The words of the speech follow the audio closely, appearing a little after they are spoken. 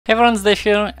Everyone's Dave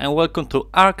here and welcome to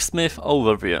Arcsmith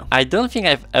overview. I don't think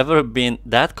I've ever been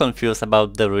that confused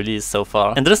about the release so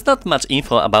far, and there's not much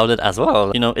info about it as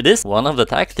well. You know, it is one of the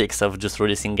tactics of just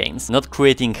releasing games, not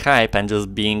creating hype and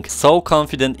just being so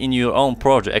confident in your own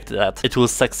project that it will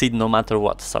succeed no matter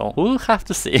what, so we'll have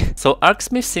to see. So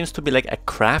Arcsmith seems to be like a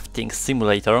crafting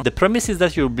simulator. The premise is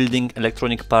that you're building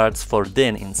electronic parts for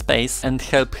Din in space and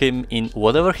help him in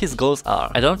whatever his goals are.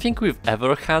 I don't think we've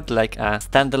ever had like a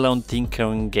standalone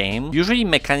tinkering game. Usually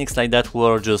mechanics like that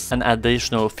were just an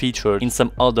additional feature in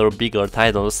some other bigger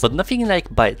titles, but nothing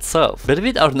like by itself. Believe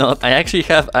it or not, I actually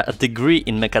have a degree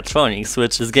in mechatronics,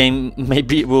 which this game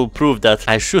maybe will prove that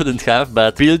I shouldn't have,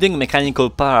 but building mechanical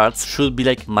parts should be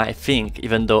like my thing,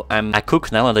 even though I'm a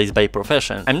cook nowadays by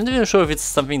profession. I'm not even sure if it's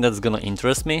something that's gonna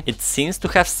interest me. It seems to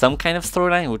have some kind of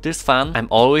storyline, which is fun. I'm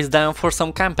always down for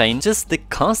some campaign. Just the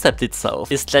concept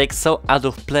itself is like so out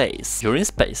of place. You're in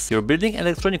space, you're building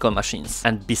electronical machines,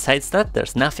 and besides that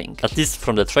there's nothing, at least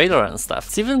from the trailer and stuff.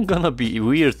 It's even gonna be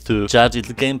weird to judge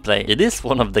its gameplay. It is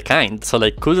one of the kind, so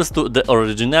like kudos to the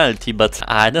originality, but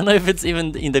I don't know if it's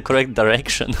even in the correct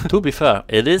direction. To be fair,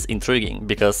 it is intriguing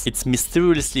because it's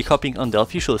mysteriously hopping on the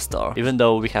official store, even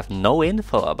though we have no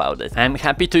info about it. I'm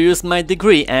happy to use my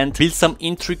degree and build some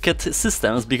intricate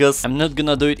systems because I'm not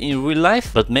gonna do it in real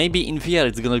life, but maybe in VR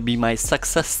it's gonna be my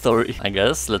success story. I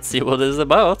guess, let's see what it's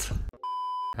about.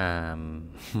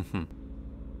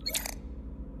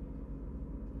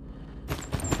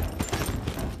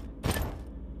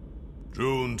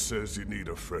 June says you need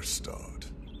a fresh start.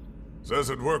 Says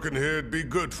that working here'd be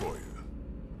good for you.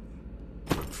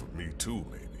 Good for me too,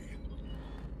 maybe.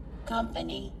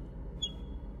 Company.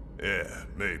 Yeah,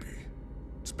 maybe.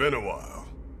 It's been a while.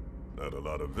 Not a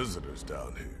lot of visitors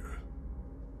down here.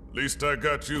 At least I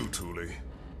got you, Thule.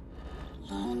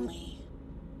 Lonely.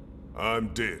 I'm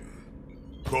Din.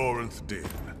 Corinth Din.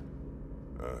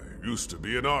 I used to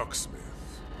be an Arcsmith.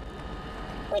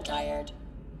 Retired.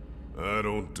 I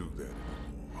don't do that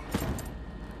anymore.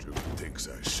 June thinks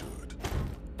I should.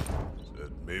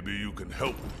 Said maybe you can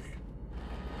help me.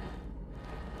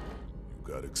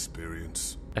 You got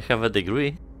experience? I have a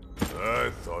degree. I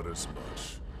thought as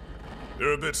much.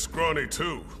 You're a bit scrawny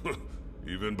too,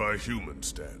 even by human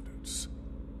standards.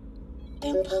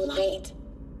 Impolite.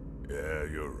 Yeah,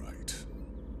 you're right.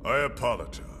 I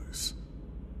apologize.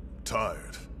 I'm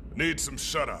tired. Need some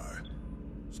shut-eye.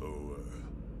 So,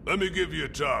 let me give you a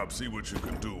job, see what you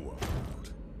can do while I'm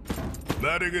out. I'm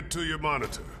adding it to your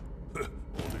monitor.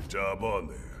 Only job on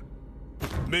there.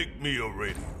 Make me a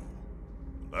radio.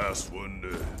 Last one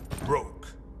broke.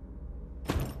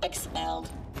 Expelled.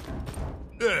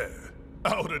 Yeah,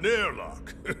 out an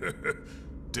airlock.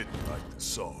 Didn't like the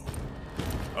song.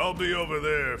 I'll be over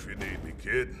there if you need me,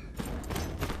 kid.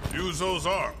 Use those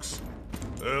arcs.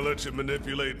 They'll let you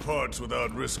manipulate parts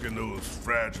without risking those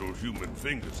fragile human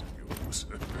fingers of yours.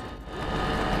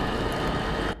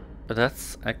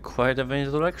 That's quite of an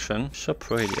introduction. Shop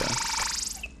radio.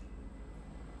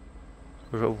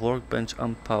 Workbench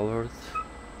unpowered.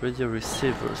 Radio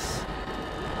receivers.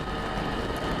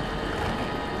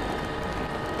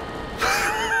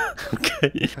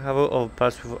 Okay. Have all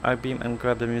parts with I-beam and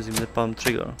grab them using the palm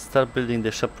trigger. Start building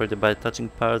the shop radio by touching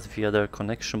parts via their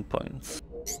connection points.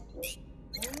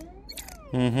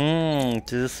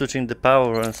 This is switching the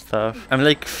power and stuff. I'm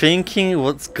like thinking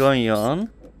what's going on.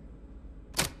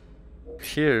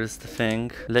 Here's the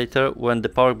thing. Later, when the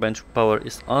power bench power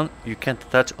is on, you can't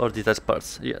attach or detach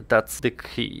parts. Yeah, that's the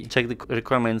key. Check the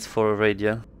requirements for a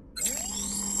radio.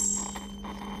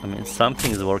 I mean,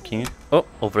 something is working. Oh,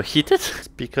 overheated?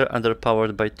 Speaker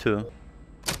underpowered by 2.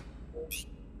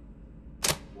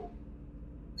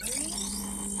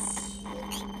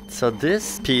 So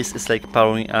this piece is like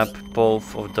powering up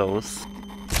both of those.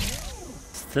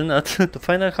 Still not. To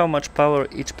find out how much power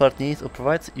each part needs or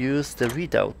provides, use the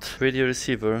readout. Radio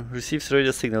receiver receives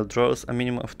radio signal, draws a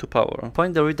minimum of 2 power.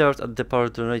 Point the readout at the power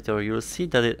generator. You'll see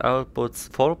that it outputs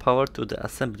 4 power to the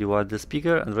assembly, while the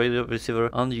speaker and radio receiver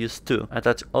only use 2.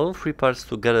 Attach all 3 parts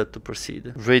together to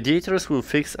proceed. Radiators will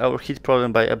fix our heat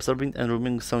problem by absorbing and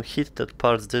removing some heat that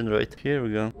parts generate. Here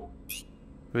we go.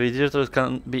 Radiators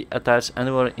can be attached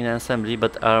anywhere in an assembly,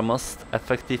 but are most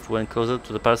effective when closer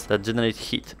to the parts that generate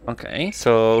heat. Okay,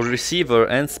 so receiver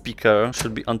and speaker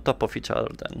should be on top of each other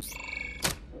then.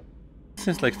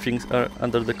 Seems like things are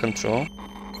under the control.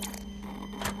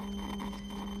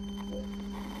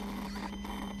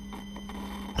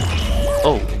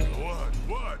 Oh!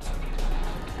 What?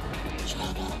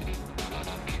 Trouble.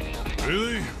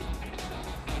 Really?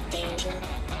 Danger.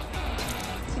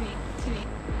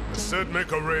 I said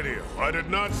make a radio. I did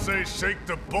not say shake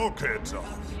the bulkheads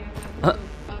off.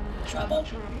 Trouble?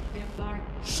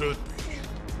 Should be.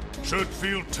 Should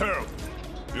feel terrible.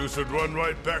 You should run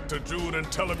right back to June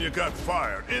and tell him you got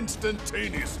fired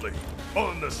instantaneously,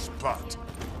 on the spot.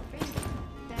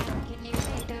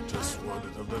 Just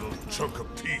wanted a little chunk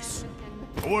of peace.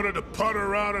 I wanted to putter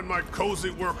around in my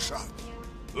cozy workshop,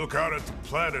 look out at the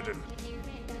planet and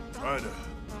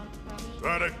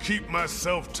try to keep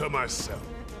myself to myself.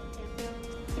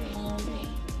 Lonely.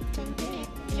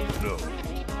 No,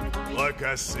 like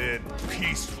I said,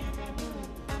 peaceful.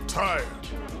 Tired.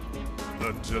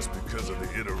 Not just because of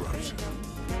the interruption.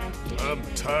 I'm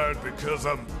tired because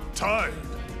I'm tired.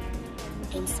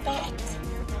 Inspect.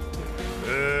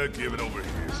 Give it over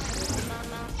here.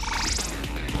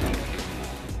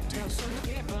 Decent.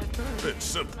 Bit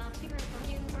simple.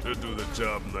 Should do the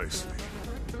job nicely.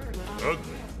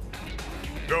 Ugly.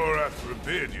 God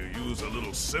forbid you use a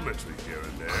little symmetry here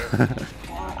and there.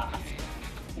 Far off.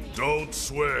 Don't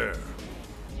swear.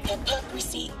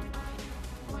 Hypocrisy.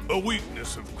 A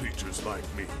weakness of creatures like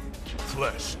me.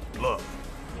 Flesh and blood.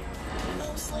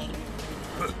 Mostly.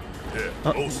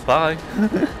 Yeah, most. Bye.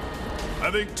 I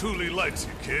think Thule likes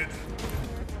you, kid.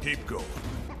 Keep going.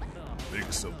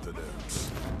 Think something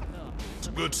else. It's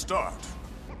a good start.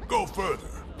 Go further.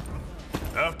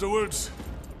 Afterwards,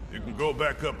 you can go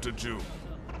back up to June.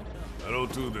 I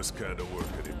don't do this kind of work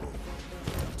anymore.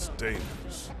 It's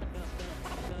dangerous.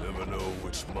 Never know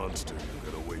which monster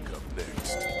you're gonna wake up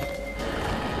next.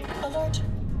 Alert.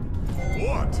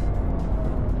 What?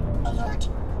 Alert.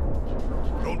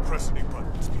 Don't press any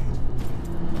buttons,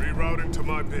 kid. Rerouting to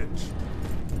my bench.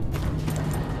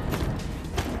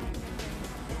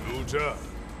 New job.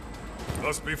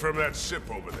 Must be from that ship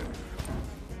over there.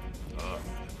 Ah,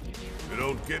 you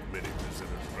don't get many visitors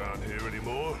around here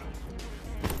anymore.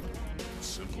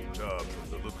 Simple job from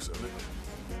the looks of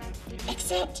it.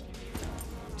 Accept.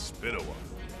 It's been a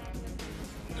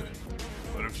while.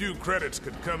 But a few credits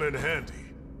could come in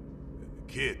handy. And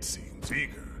the kid seems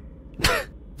eager.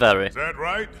 Very. Is that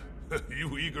right?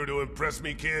 You eager to impress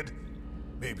me, kid?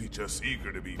 Maybe just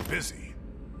eager to be busy.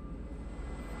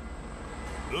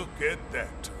 Look at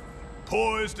that turn.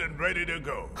 Poised and ready to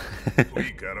go.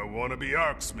 We got a wannabe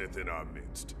Arcsmith in our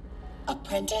midst.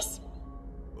 Apprentice.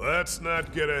 Let's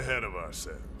not get ahead of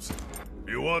ourselves. If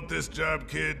you want this job,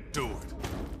 kid, do it.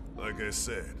 Like I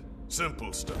said,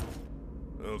 simple stuff.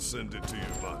 I'll send it to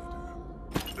your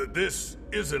monitor. This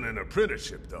isn't an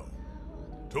apprenticeship, though.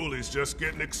 Thule's just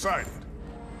getting excited.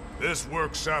 This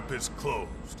workshop is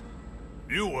closed.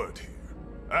 If you weren't here,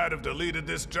 I'd have deleted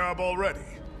this job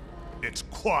already. It's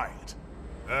quiet.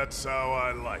 That's how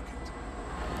I like it.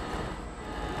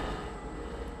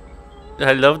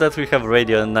 I love that we have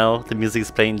radio and now the music is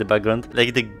playing in the background.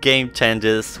 Like the game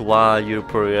changes while you're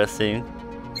progressing.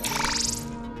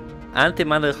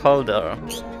 Antimatter holder.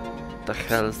 What the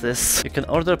hell is this? You can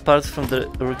order parts from the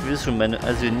requisition menu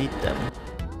as you need them.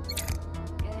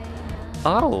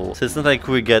 Oh, so it's not like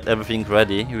we get everything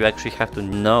ready, we actually have to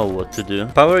know what to do.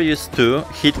 Power use 2,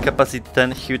 heat capacity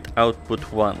 10, heat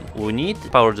output 1. We need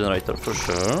power generator for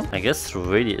sure. I guess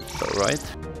radiator,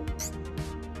 right?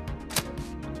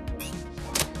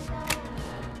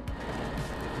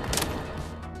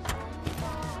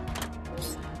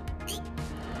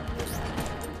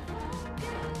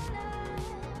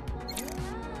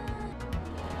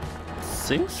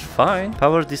 Seems fine.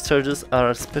 Power discharges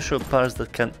are special parts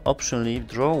that can optionally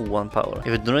draw 1 power.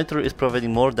 If a generator is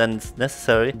providing more than is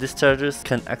necessary, discharges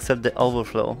can accept the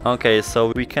overflow. Okay,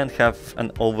 so we can't have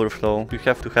an overflow. You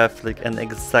have to have like an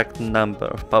exact number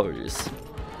of power use.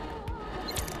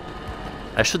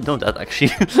 I should know that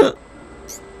actually.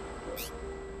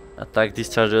 Attack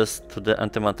discharges to the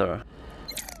antimatter.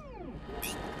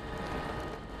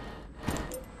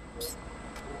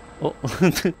 Oh,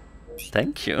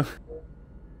 thank you.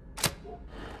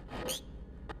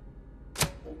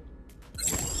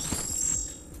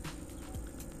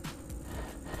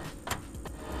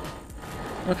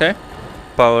 Okay.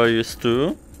 Power use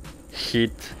 2.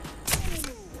 Heat.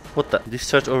 What the?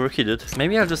 Discharge overheated.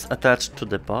 Maybe I'll just attach to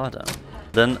the bottom.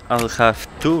 Then I'll have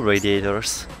 2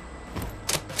 radiators.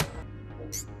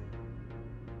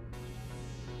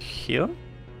 Here?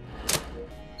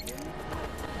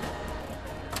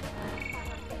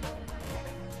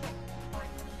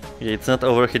 Yeah, it's not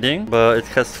overheating, but it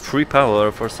has free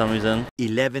power for some reason.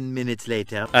 11 minutes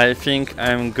later. I think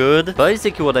I'm good.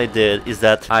 Basically what I did is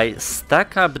that I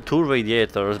stack up 2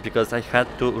 radiators because I had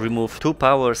to remove 2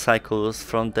 power cycles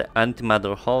from the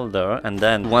antimatter holder, and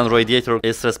then 1 radiator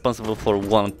is responsible for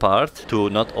 1 part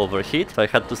to not overheat. So I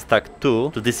had to stack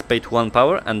 2 to dissipate 1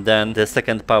 power and then the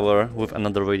second power with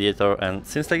another radiator, and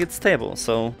seems like it's stable,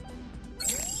 so...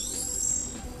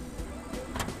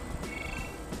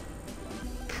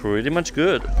 pretty much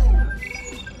good.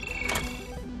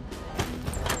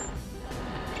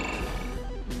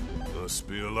 Must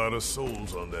be a lot of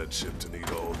souls on that ship to need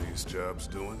all these jobs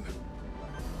doing.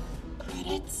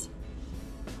 Credits.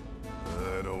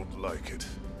 I don't like it.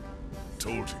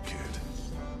 Told you, kid.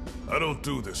 I don't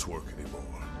do this work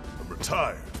anymore. I'm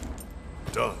retired.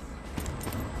 Done.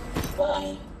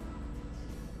 Why?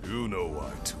 You know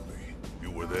why, Tuli. You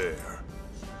were there.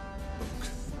 Look,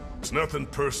 it's nothing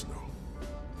personal.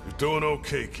 You're doing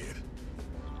okay, kid.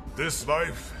 This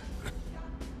life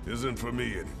isn't for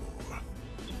me anymore.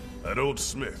 That old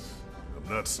Smith,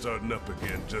 I'm not starting up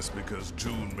again just because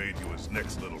June made you his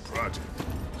next little project.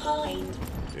 Kind.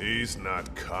 He's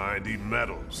not kind, he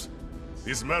meddles.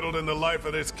 He's meddled in the life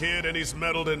of this kid, and he's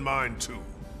meddled in mine too.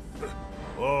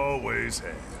 Always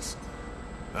has.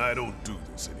 I don't do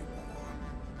this anymore.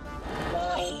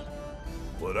 Why?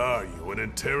 What are you, an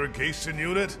interrogation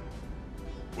unit?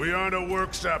 We aren't a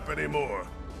workshop anymore.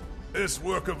 This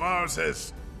work of ours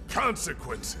has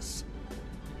consequences.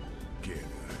 Kid,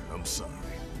 I'm sorry.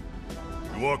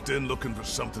 You walked in looking for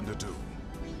something to do.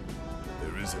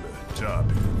 There isn't a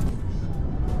job here for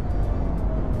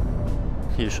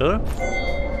you. You sure?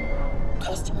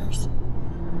 Customers.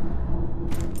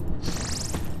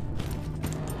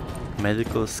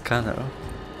 Medical scanner.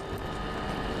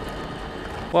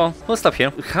 Well, we'll stop here.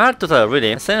 Hard to tell,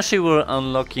 really. Essentially, we're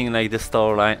unlocking like the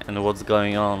storyline and what's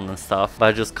going on and stuff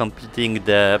by just completing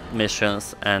the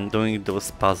missions and doing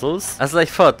those puzzles. As I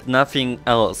thought, nothing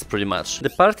else pretty much. The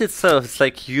part itself is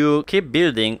like you keep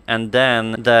building and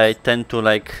then they tend to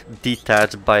like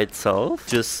detach by itself,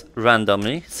 just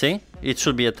randomly. See? It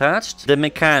should be attached. The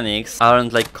mechanics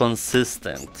aren't like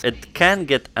consistent. It can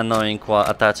get annoying while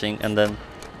attaching and then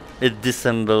it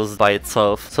disassembles by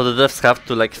itself. So the devs have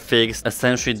to like fix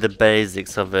essentially the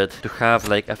basics of it to have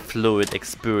like a fluid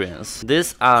experience.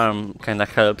 This arm kind of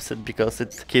helps it because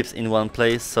it keeps in one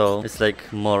place, so it's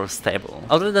like more stable.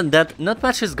 Other than that, not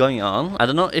much is going on. I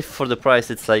don't know if for the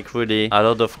price it's like really a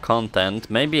lot of content.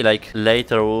 Maybe like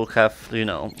later we'll have, you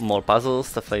know, more puzzles,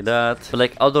 stuff like that. But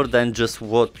like other than just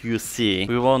what you see,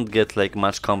 we won't get like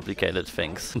much complicated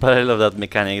things. But I love that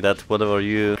mechanic that whatever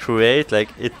you create, like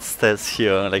it stays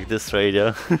here, like this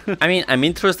radio. I mean, I'm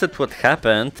interested what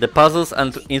happened. The puzzles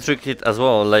are intricate as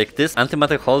well. Like this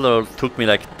antimatter holder took me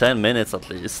like 10 minutes at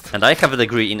least. And I have a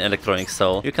degree in electronics,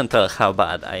 so you can tell how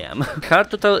bad I am.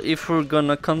 Hard to tell if we're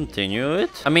gonna continue it.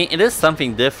 I mean, it is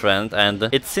something different and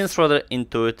it seems rather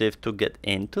intuitive to get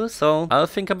into, so I'll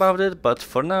think about it. But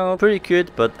for now, pretty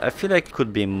cute, but I feel like it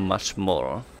could be much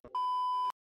more.